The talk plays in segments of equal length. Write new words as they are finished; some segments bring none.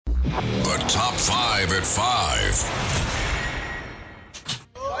The top 5 at 5.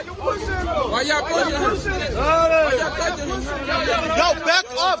 Why y'all pushing him? Yo, back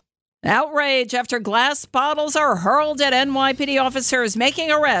up. Outrage after glass bottles are hurled at NYPD officers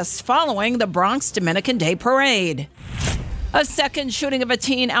making arrests following the Bronx Dominican Day Parade. A second shooting of a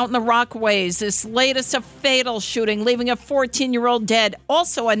teen out in the Rockaways. This latest a fatal shooting, leaving a 14-year-old dead.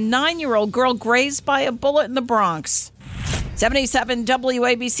 Also, a 9-year-old girl grazed by a bullet in the Bronx. 77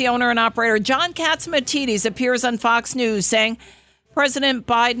 WABC owner and operator John Catsimatidis appears on Fox News saying President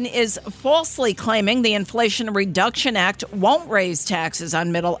Biden is falsely claiming the Inflation Reduction Act won't raise taxes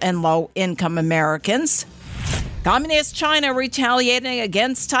on middle and low-income Americans. Communist China retaliating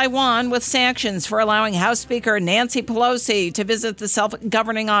against Taiwan with sanctions for allowing House Speaker Nancy Pelosi to visit the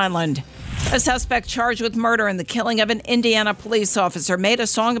self-governing island. A suspect charged with murder in the killing of an Indiana police officer made a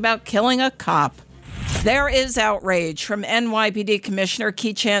song about killing a cop. There is outrage from NYPD Commissioner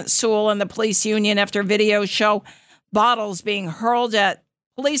Keechant Sewell and the police union after videos show bottles being hurled at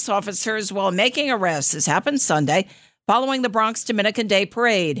police officers while making arrests. This happened Sunday following the Bronx Dominican Day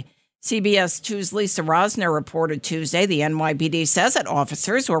Parade. CBS 2's Lisa Rosner reported Tuesday the NYPD says that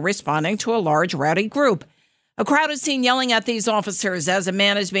officers were responding to a large rowdy group. A crowd is seen yelling at these officers as a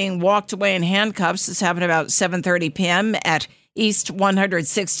man is being walked away in handcuffs. This happened about 7:30 p.m. at East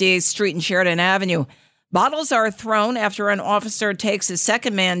 168th Street and Sheridan Avenue. Bottles are thrown after an officer takes a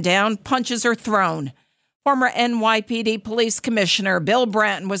second man down. Punches are thrown. Former NYPD Police Commissioner Bill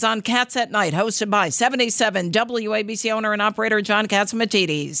Bratton was on Cats at Night, hosted by 77 WABC owner and operator John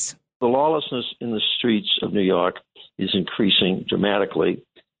Catsimatidis. The lawlessness in the streets of New York is increasing dramatically.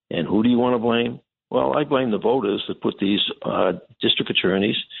 And who do you want to blame? Well, I blame the voters that put these district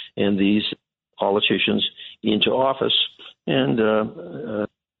attorneys and these politicians into office. And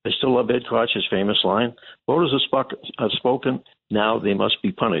I still love Ed Koch's famous line, voters have spoken, now they must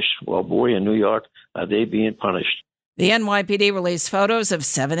be punished. Well, boy, in New York, are they being punished? The NYPD released photos of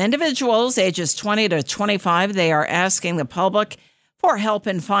 7 individuals, ages 20 to 25. They are asking the public for help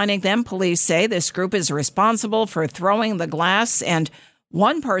in finding them. Police say this group is responsible for throwing the glass, and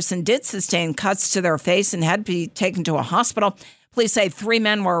one person did sustain cuts to their face and had to be taken to a hospital. Police say 3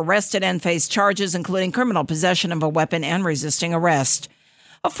 men were arrested and faced charges, including criminal possession of a weapon and resisting arrest.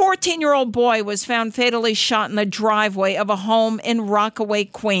 A 14-year-old boy was found fatally shot in the driveway of a home in Rockaway,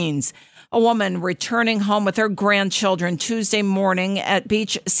 Queens. A woman returning home with her grandchildren Tuesday morning at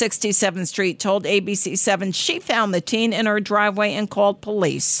Beach 67th Street told ABC7 she found the teen in her driveway and called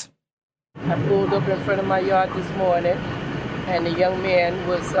police. I pulled up in front of my yard this morning, and the young man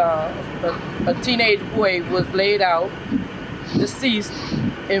was, a teenage boy was laid out, deceased,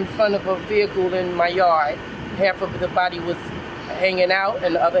 in front of a vehicle in my yard. Half of the body was hanging out,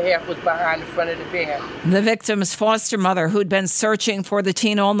 and the other half was behind the front of the van. The victim's foster mother, who'd been searching for the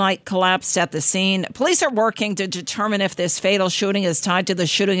teen all night, collapsed at the scene. Police are working to determine if this fatal shooting is tied to the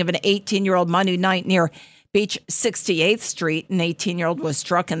shooting of an 18-year-old Monday night near Beach 68th Street. An 18-year-old was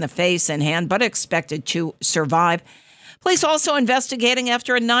struck in the face and hand, but expected to survive. Police also investigating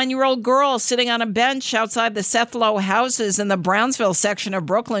after a 9-year-old girl sitting on a bench outside the Seth Lowe houses in the Brownsville section of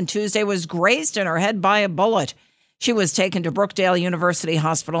Brooklyn Tuesday was grazed in her head by a bullet. She was taken to Brookdale University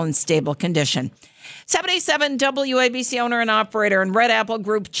Hospital in stable condition. 77 WABC owner and operator and Red Apple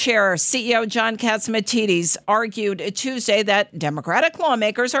Group chair CEO John Catsimatidis argued Tuesday that Democratic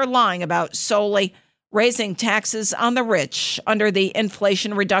lawmakers are lying about solely raising taxes on the rich under the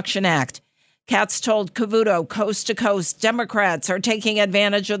Inflation Reduction Act. Katz told Cavuto Coast to Coast Democrats are taking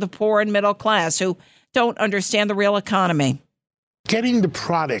advantage of the poor and middle class who don't understand the real economy. Getting the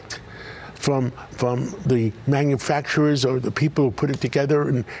product from the manufacturers or the people who put it together,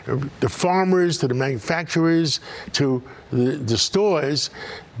 and the farmers to the manufacturers to the stores.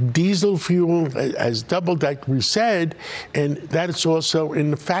 Diesel fuel has doubled, like we said, and that is also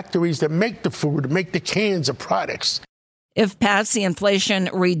in the factories that make the food, make the cans of products. If passed, the Inflation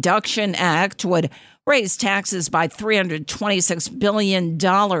Reduction Act would raise taxes by $326 billion,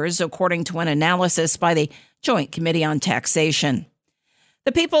 according to an analysis by the Joint Committee on Taxation.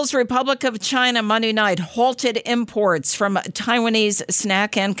 The People's Republic of China Monday night halted imports from Taiwanese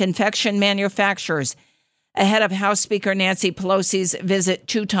snack and confection manufacturers ahead of House Speaker Nancy Pelosi's visit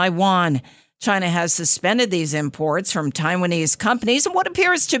to Taiwan. China has suspended these imports from Taiwanese companies in what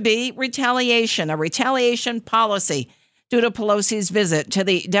appears to be a retaliation policy due to Pelosi's visit to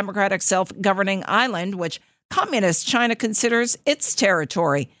the democratic self-governing island, which communist China considers its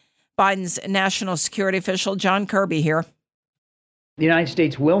territory. Biden's national security official John Kirby here. The United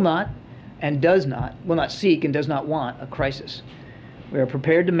States will not seek and does not want a crisis. We are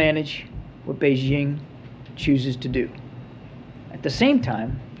prepared to manage what Beijing chooses to do. At the same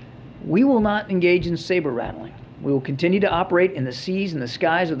time, We will not engage in saber rattling. We will continue to operate in the seas and the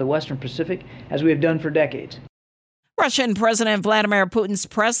skies of the Western Pacific as we have done for decades. Russian President Vladimir Putin's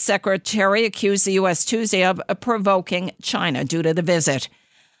press secretary accused the U.S. Tuesday of provoking China due to the visit.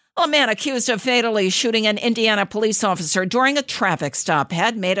 A man accused of fatally shooting an Indiana police officer during a traffic stop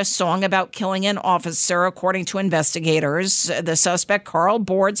had made a song about killing an officer, according to investigators. The suspect, Carl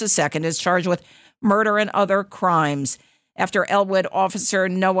Boards II, is charged with murder and other crimes after Elwood officer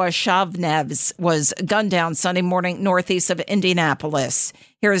Noah Shavnevs was gunned down Sunday morning northeast of Indianapolis.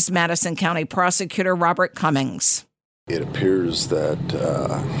 Here's Madison County Prosecutor Robert Cummings. It appears that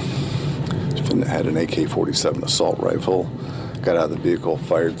defendant had an AK-47 assault rifle, got out of the vehicle,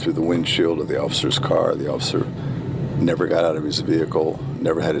 fired through the windshield of the officer's car. The officer never got out of his vehicle,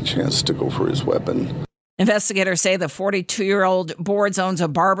 never had a chance to go for his weapon. Investigators say the 42-year-old Boards owns a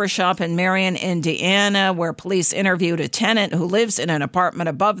barbershop in Marion, Indiana, where police interviewed a tenant who lives in an apartment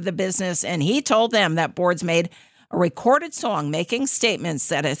above the business, and he told them that Boards made a recorded song making statements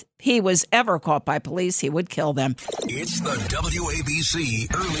that if he was ever caught by police, he would kill them. It's the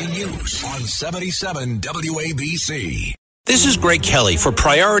WABC Early News on 77 WABC. This is Greg Kelly for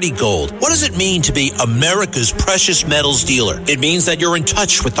Priority Gold. What does it mean to be America's precious metals dealer? It means that you're in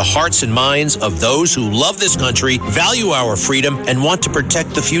touch with the hearts and minds of those who love this country, value our freedom, and want to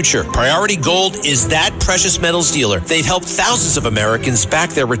protect the future. Priority Gold is that precious metals dealer. They've helped thousands of Americans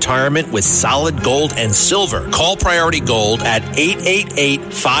back their retirement with solid gold and silver. Call Priority Gold at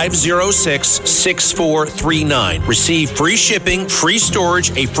 888-506-6439. Receive free shipping, free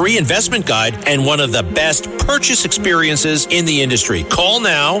storage, a free investment guide, and one of the best purchase experiences in the industry. Call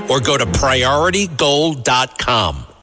now or go to PriorityGold.com.